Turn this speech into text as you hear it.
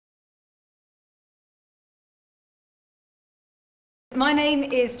My name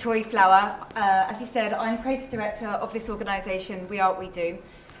is Tori Flower. As you said, I'm Creative Director of this organisation, We Are What We Do.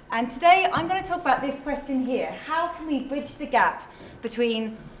 And today I'm going to talk about this question here. How can we bridge the gap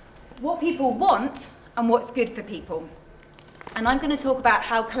between what people want and what's good for people? And I'm going to talk about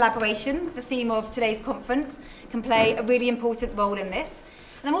how collaboration, the theme of today's conference, can play a really important role in this.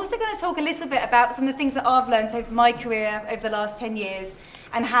 And I'm also going to talk a little bit about some of the things that I've learned over my career over the last 10 years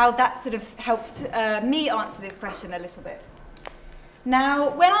and how that sort of helped me answer this question a little bit. Now,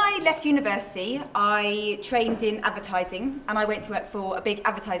 when I left university, I trained in advertising and I went to work for a big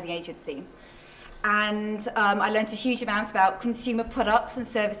advertising agency. And I learned a huge amount about consumer products and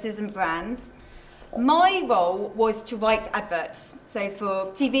services and brands. My role was to write adverts, so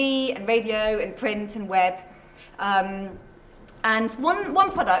for TV and radio and print and web. And one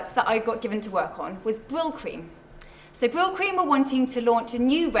product that I got given to work on was Brill Cream. So Brill Cream were wanting to launch a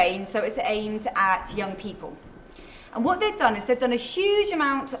new range that was aimed at young people. And what they'd done is they'd done a huge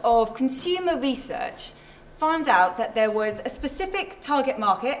amount of consumer research, found out that there was a specific target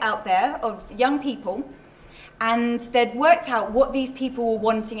market out there of young people, and they'd worked out what these people were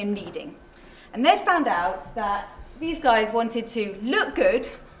wanting and needing. And they'd found out that these guys wanted to look good,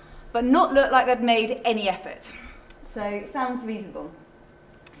 but not look like they'd made any effort. So it sounds reasonable.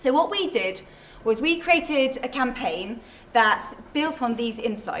 So what we did was we created a campaign that built on these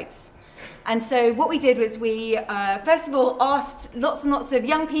insights. And so what we did was we, first of all, asked lots and lots of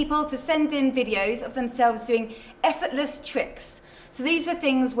young people to send in videos of themselves doing effortless tricks. So these were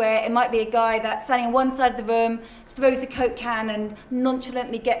things where it might be a guy that's standing on one side of the room, throws a Coke can and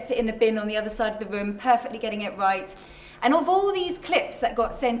nonchalantly gets it in the bin on the other side of the room, perfectly getting it right. And of all these clips that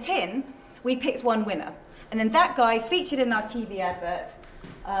got sent in, we picked one winner. And then that guy featured in our TV advert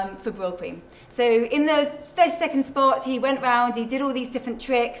for Brill Cream. So in the 30-second spot, he went round, he did all these different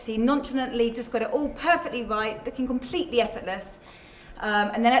tricks, he nonchalantly just got it all perfectly right, looking completely effortless.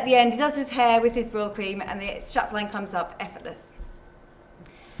 And then at the end, he does his hair with his Brill Cream, and the strapline comes up effortless.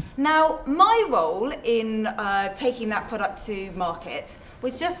 Now, my role in taking that product to market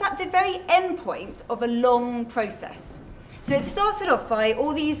was just at the very end point of a long process. So it started off by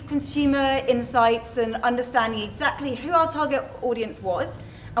all these consumer insights and understanding exactly who our target audience was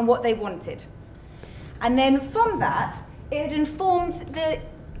and what they wanted. And then from that, it had informed the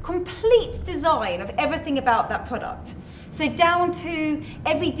complete design of everything about that product. So down to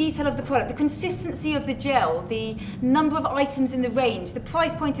every detail of the product, the consistency of the gel, the number of items in the range, the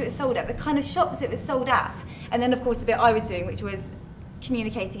price point it was sold at, the kind of shops it was sold at, and then of course the bit I was doing, which was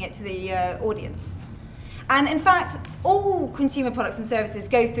communicating it to the audience. And in fact, all consumer products and services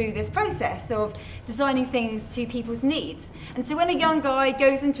go through this process of designing things to people's needs. And so when a young guy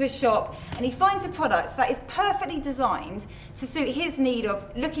goes into a shop and he finds a product that is perfectly designed to suit his need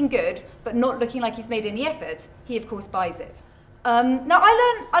of looking good, but not looking like he's made any effort, he of course buys it. Now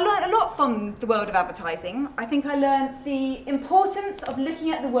I learned a lot from the world of advertising. I think I learned the importance of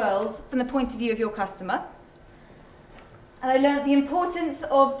looking at the world from the point of view of your customer. And I learned the importance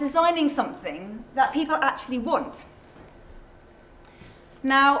of designing something that people actually want.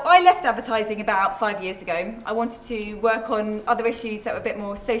 Now, I left advertising about 5 years ago. I wanted to work on other issues that were a bit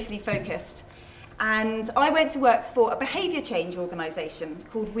more socially focused. And I went to work for a behaviour change organisation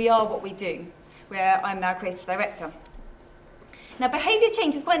called We Are What We Do, where I'm now Creative Director. Now, behaviour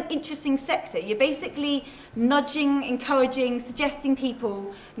change is quite an interesting sector. You're basically nudging, encouraging, suggesting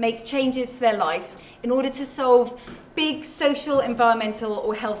people make changes to their life in order to solve big social, environmental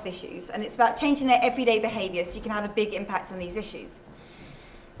or health issues. And it's about changing their everyday behaviour so you can have a big impact on these issues.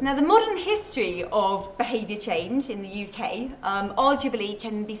 Now, the modern history of behaviour change in the UK arguably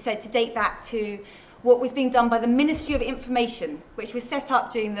can be said to date back to what was being done by the Ministry of Information, which was set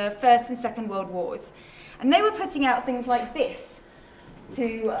up during the First and Second World Wars. And they were putting out things like this,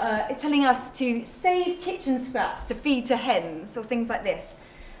 telling us to save kitchen scraps to feed to hens, or things like this.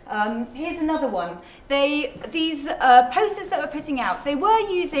 Here's another one. These posters that were putting out, they were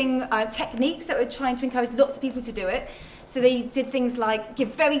using techniques that were trying to encourage lots of people to do it. So they did things like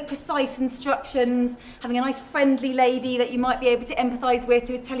give very precise instructions, having a nice friendly lady that you might be able to empathise with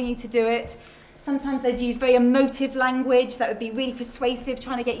who is telling you to do it. Sometimes they'd use very emotive language that would be really persuasive,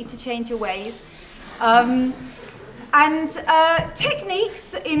 trying to get you to change your ways.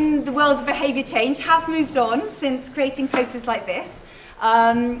 Techniques in the world of behaviour change have moved on since creating posters like this.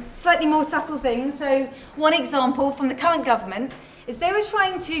 Slightly more subtle things. So one example from the current government is they were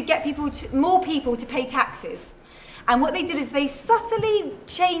trying to get more people to pay taxes. And what they did is they subtly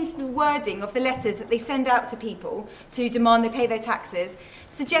changed the wording of the letters that they send out to people to demand they pay their taxes,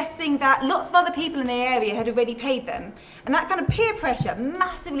 suggesting that lots of other people in the area had already paid them. And that kind of peer pressure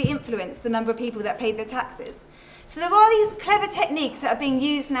massively influenced the number of people that paid their taxes. So there are these clever techniques that are being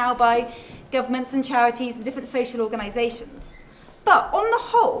used now by governments and charities and different social organisations. But on the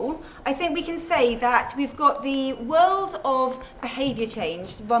whole, I think we can say that we've got the world of behaviour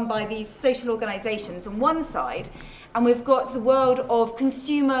change run by these social organisations on one side, and we've got the world of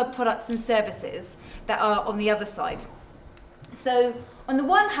consumer products and services that are on the other side. So on the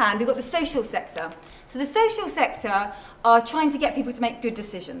one hand, we've got the social sector. So the social sector are trying to get people to make good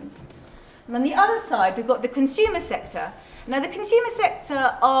decisions. And on the other side, we've got the consumer sector. Now, the consumer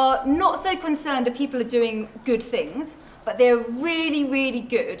sector are not so concerned that people are doing good things, but they're really, really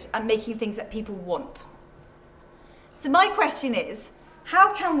good at making things that people want. So my question is,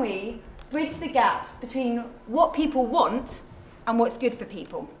 how can we bridge the gap between what people want and what's good for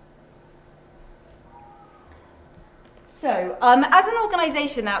people? So, as an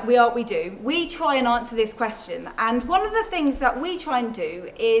organisation at We Are What We Do, we try and answer this question. And one of the things that we try and do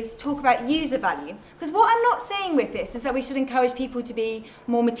is talk about user value. Because what I'm not saying with this is that we should encourage people to be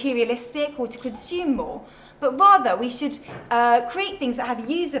more materialistic or to consume more. But rather, we should create things that have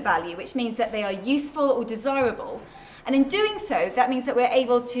user value, which means that they are useful or desirable. And in doing so, that means that we're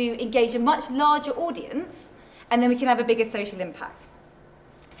able to engage a much larger audience, and then we can have a bigger social impact.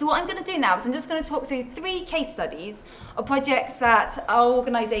 So what I'm going to do now is I'm just going to talk through 3 case studies of projects that our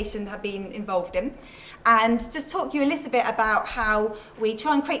organisation have been involved in, and just talk to you a little bit about how we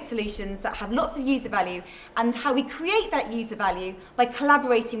try and create solutions that have lots of user value, and how we create that user value by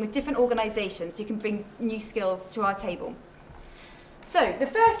collaborating with different organisations who can bring new skills to our table. So the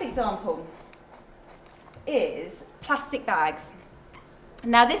first example is plastic bags.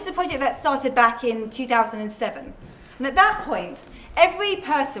 Now this is a project that started back in 2007. And at that point, every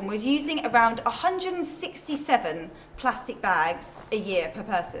person was using around 167 plastic bags a year per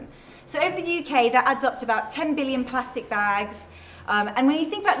person. So over the UK, that adds up to about 10 billion plastic bags. And when you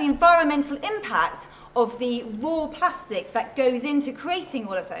think about the environmental impact of the raw plastic that goes into creating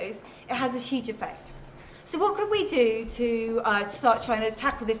all of those, it has a huge effect. So what could we do to start trying to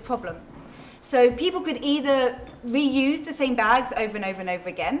tackle this problem? So people could either reuse the same bags over and over and over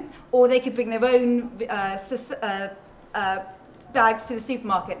again, or they could bring their own bags to the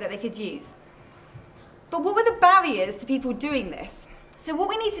supermarket that they could use. But what were the barriers to people doing this? So what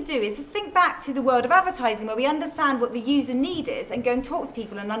we need to do is to think back to the world of advertising, where we understand what the user need is and go and talk to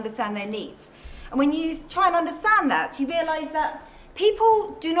people and understand their needs. And when you try and understand that, you realise that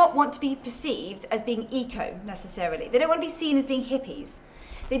people do not want to be perceived as being eco necessarily. They don't want to be seen as being hippies.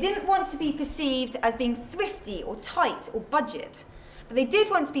 They didn't want to be perceived as being thrifty or tight or budget, but they did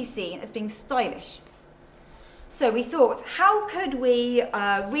want to be seen as being stylish. So we thought, how could we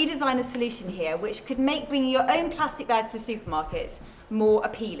redesign a solution here which could make bringing your own plastic bag to the supermarket more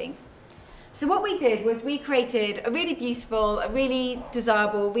appealing? So what we did was we created a really beautiful, a really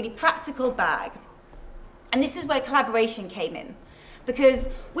desirable, really practical bag. And this is where collaboration came in, because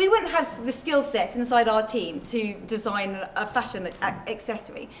we wouldn't have the skill set inside our team to design a fashion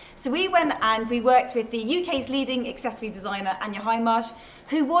accessory. So we went and we worked with the UK's leading accessory designer, Anya Heimarsh,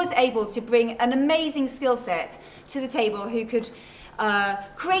 who was able to bring an amazing skill set to the table, who could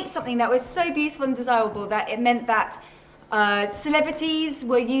create something that was so beautiful and desirable that it meant that celebrities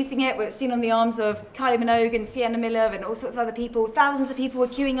were using it. We're seen on the arms of Kylie Minogue and Sienna Miller and all sorts of other people. Thousands of people were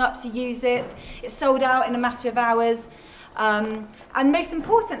queuing up to use it. It sold out in a matter of hours. And most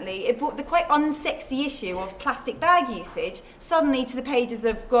importantly, it brought the quite unsexy issue of plastic bag usage suddenly to the pages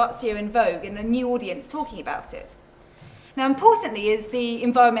of Grazia and Vogue, and a new audience talking about it. Now, importantly is the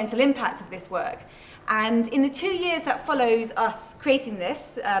environmental impact of this work. And in the 2 years that follows us creating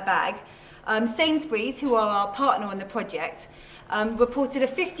this bag, Sainsbury's, who are our partner on the project, reported a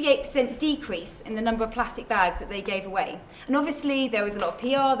 58% decrease in the number of plastic bags that they gave away. And obviously there was a lot of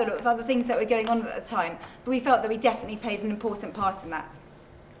PR, there were a lot of other things that were going on at the time, but we felt that we definitely played an important part in that.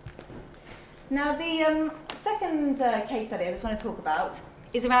 Now the second case study I just want to talk about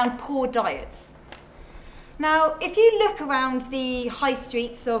is around poor diets. Now, if you look around the high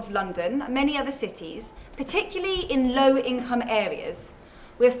streets of London and many other cities, particularly in low-income areas,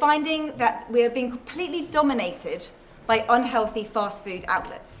 we're finding that we're being completely dominated by unhealthy fast food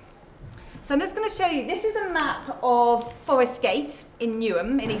outlets. So I'm just going to show you, this is a map of Forest Gate in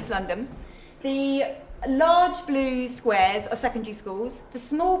Newham in East London. The large blue squares are secondary schools, the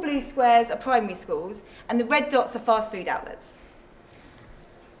small blue squares are primary schools, and the red dots are fast food outlets.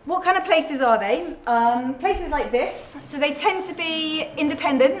 What kind of places are they? Places like this. So they tend to be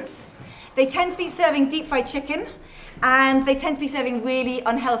independents, they tend to be serving deep fried chicken, and they tend to be serving really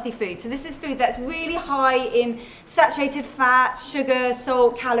unhealthy food. So this is food that's really high in saturated fat, sugar,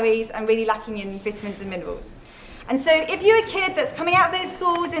 salt, calories, and really lacking in vitamins and minerals. And so if you're a kid that's coming out of those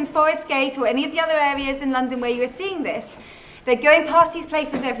schools in Forest Gate or any of the other areas in London where you are seeing this, they're going past these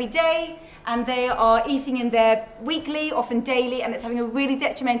places every day, and they are eating in there weekly, often daily, and it's having a really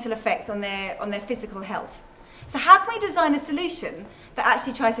detrimental effect on their physical health. So how can we design a solution that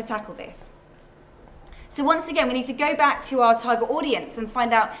actually tries to tackle this? So once again, we need to go back to our target audience and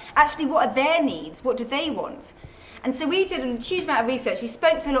find out actually what are their needs, what do they want? And so we did a huge amount of research. We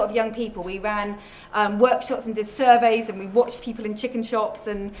spoke to a lot of young people. We ran workshops and did surveys, and we watched people in chicken shops,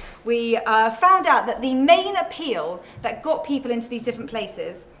 and we found out that the main appeal that got people into these different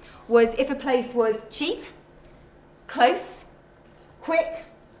places was if a place was cheap, close, quick,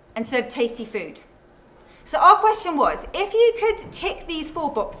 and served tasty food. So our question was, if you could tick these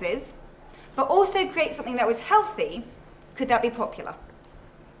 4 boxes, but also create something that was healthy, could that be popular?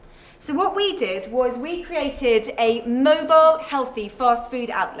 So what we did was we created a mobile, healthy fast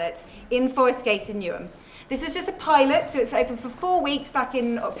food outlet in Forest Gate in Newham. This was just a pilot, so it's open for 4 weeks back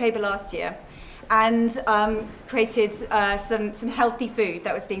in October last year, and created some healthy food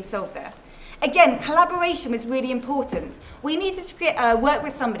that was being sold there. Again, collaboration was really important. We needed to work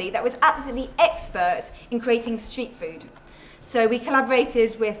with somebody that was absolutely expert in creating street food. So we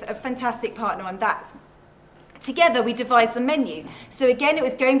collaborated with a fantastic partner on that. Together, we devised the menu. So again, it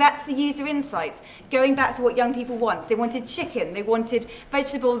was going back to the user insights, going back to what young people want. They wanted chicken, they wanted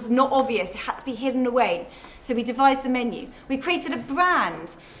vegetables not obvious, it had to be hidden away. So we devised the menu. We created a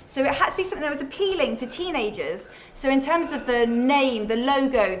brand. So it had to be something that was appealing to teenagers. So in terms of the name, the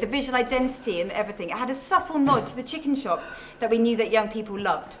logo, the visual identity and everything, it had a subtle nod to the chicken shops that we knew that young people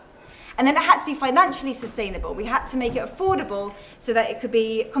loved. And then it had to be financially sustainable. We had to make it affordable so that it could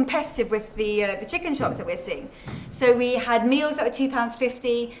be competitive with the chicken shops that we're seeing. So we had meals that were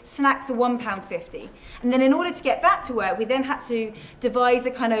 £2.50, snacks are £1.50. And then in order to get that to work, we then had to devise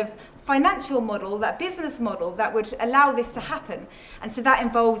a kind of financial model, that business model that would allow this to happen. And so that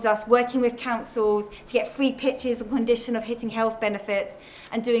involves us working with councils to get free pitches on condition of hitting health benefits,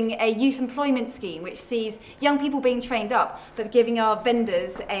 and doing a youth employment scheme which sees young people being trained up but giving our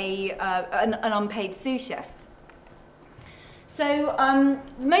vendors an unpaid sous chef. So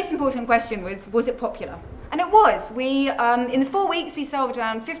the most important question was it popular? And it was. In the 4 weeks, we sold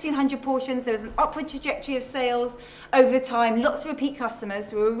around 1,500 portions. There was an upward trajectory of sales over the time, lots of repeat customers,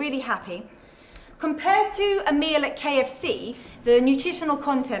 so we were really happy. Compared to a meal at KFC, the nutritional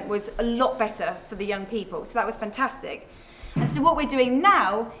content was a lot better for the young people, so that was fantastic. And so what we're doing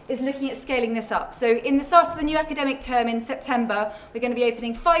now is looking at scaling this up. So in the start of the new academic term in September, we're going to be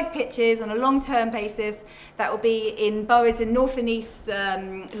opening 5 pitches on a long-term basis that will be in boroughs in North and East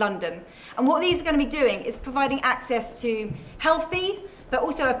London. And what these are going to be doing is providing access to healthy, but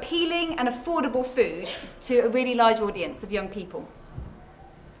also appealing and affordable food to a really large audience of young people.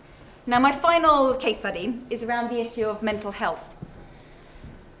 Now, my final case study is around the issue of mental health.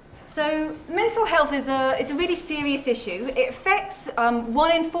 So mental health is a really serious issue. It affects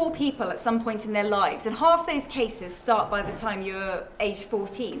 1 in 4 people at some point in their lives, and half those cases start by the time you're age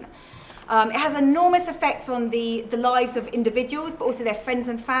 14. It has enormous effects on the lives of individuals, but also their friends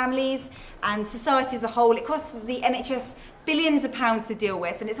and families and society as a whole. It costs the NHS billions of pounds to deal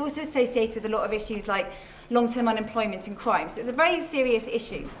with, and it's also associated with a lot of issues like long-term unemployment and crime. So it's a very serious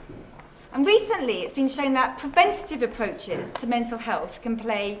issue. And recently, it's been shown that preventative approaches to mental health can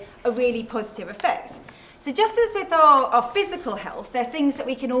play a really positive effect. So just as with our physical health, there are things that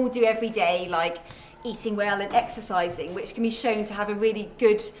we can all do every day, like eating well and exercising, which can be shown to have a really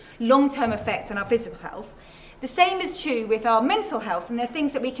good long-term effect on our physical health. The same is true with our mental health, and there are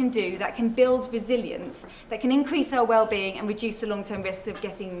things that we can do that can build resilience, that can increase our well-being and reduce the long-term risks of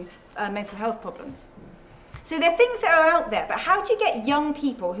getting mental health problems. So there are things that are out there, but how do you get young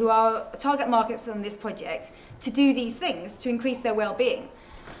people who are target markets on this project to do these things to increase their well-being?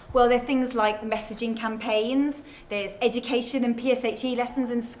 Well, there are things like messaging campaigns, there's education and PSHE lessons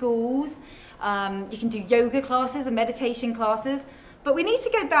in schools, you can do yoga classes and meditation classes, but we need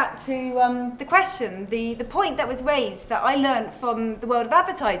to go back to the question, the point that was raised that I learned from the world of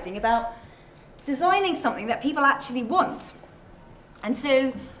advertising about designing something that people actually want. And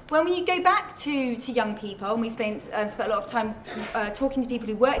so when we go back to young people, and we spent a lot of time talking to people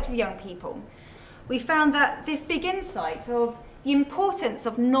who worked with young people, we found that this big insight of the importance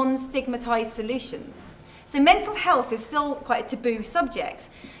of non-stigmatized solutions. So mental health is still quite a taboo subject.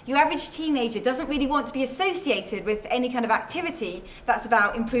 Your average teenager doesn't really want to be associated with any kind of activity that's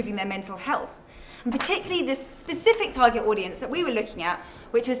about improving their mental health. And particularly this specific target audience that we were looking at,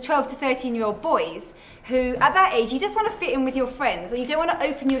 which was 12 to 13-year-old boys, who at that age, you just want to fit in with your friends and you don't want to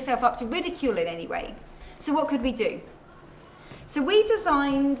open yourself up to ridicule in any way. So what could we do? So we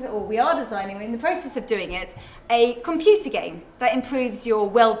designed, or we are designing, we're in the process of doing it, a computer game that improves your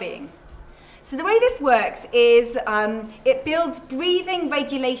well-being. So the way this works is it builds breathing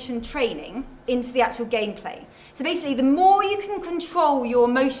regulation training into the actual gameplay. So basically, the more you can control your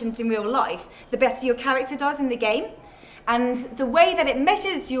emotions in real life, the better your character does in the game. And the way that it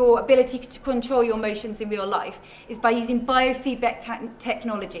measures your ability to control your emotions in real life is by using biofeedback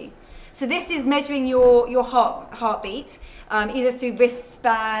technology. So this is measuring your heartbeat, either through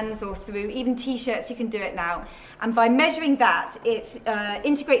wristbands or through even t-shirts, you can do it now. And by measuring that, it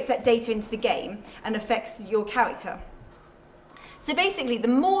integrates that data into the game and affects your character. So basically, the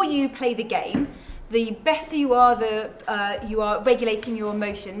more you play the game, the better you are regulating your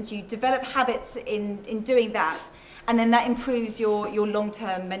emotions. You develop habits in doing that, and then that improves your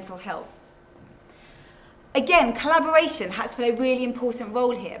long-term mental health. Again, collaboration had to play a really important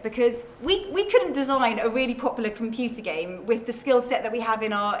role here because we couldn't design a really popular computer game with the skill set that we have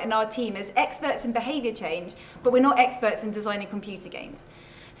in our team as experts in behaviour change, but we're not experts in designing computer games.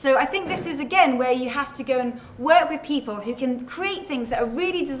 So I think this is, again, where you have to go and work with people who can create things that are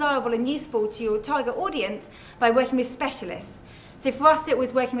really desirable and useful to your target audience by working with specialists. So for us, it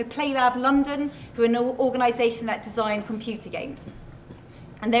was working with PlayLab London, who are an organisation that design computer games.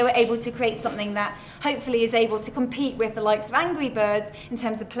 And they were able to create something that hopefully is able to compete with the likes of Angry Birds in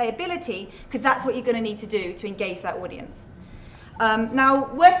terms of playability, because that's what you're going to need to do to engage that audience.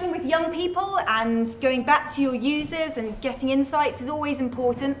 Now, working with young people and going back to your users and getting insights is always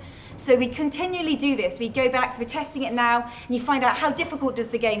important. So we continually do this. We go back, so we're testing it now, and you find out how difficult does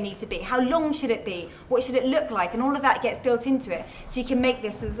the game need to be? How long should it be? What should it look like? And all of that gets built into it, so you can make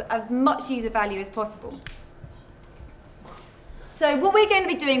this as much user value as possible. So what we're going to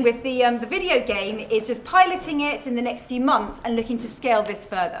be doing with the video game is just piloting it in the next few months and looking to scale this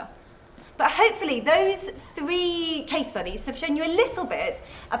further. But hopefully those 3 case studies have shown you a little bit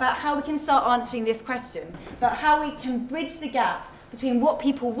about how we can start answering this question, about how we can bridge the gap between what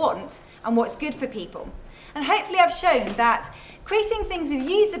people want and what's good for people. And hopefully I've shown that creating things with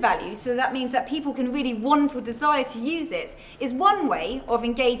user value, so that means that people can really want or desire to use it, is one way of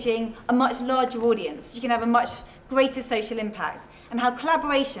engaging a much larger audience. You can have a much greater social impact, and how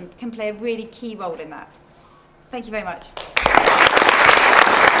collaboration can play a really key role in that. Thank you very much.